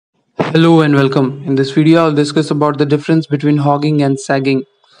Hello and welcome. In this video, I'll discuss about the difference between hogging and sagging.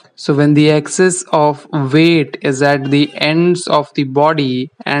 So when the axis of weight is at the ends of the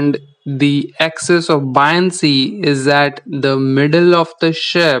body and the axis of buoyancy is at the middle of the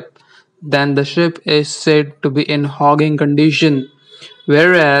ship, then the ship is said to be in hogging condition.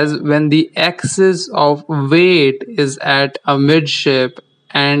 Whereas when the axis of weight is at a midship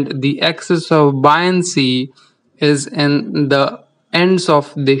and the axis of buoyancy is in the ends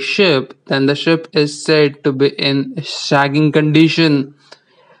of the ship, then the ship is said to be in sagging condition.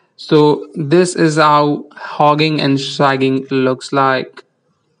 So this is how hogging and sagging looks like.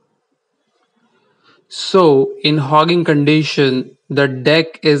 So in hogging condition, the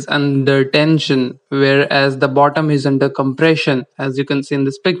deck is under tension, whereas the bottom is under compression, as you can see in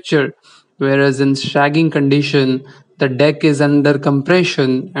this picture. Whereas in sagging condition, the deck is under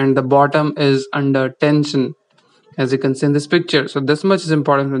compression and the bottom is under tension, as you can see in this picture. So this much is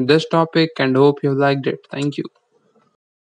important in this topic and hope you liked it. Thank you.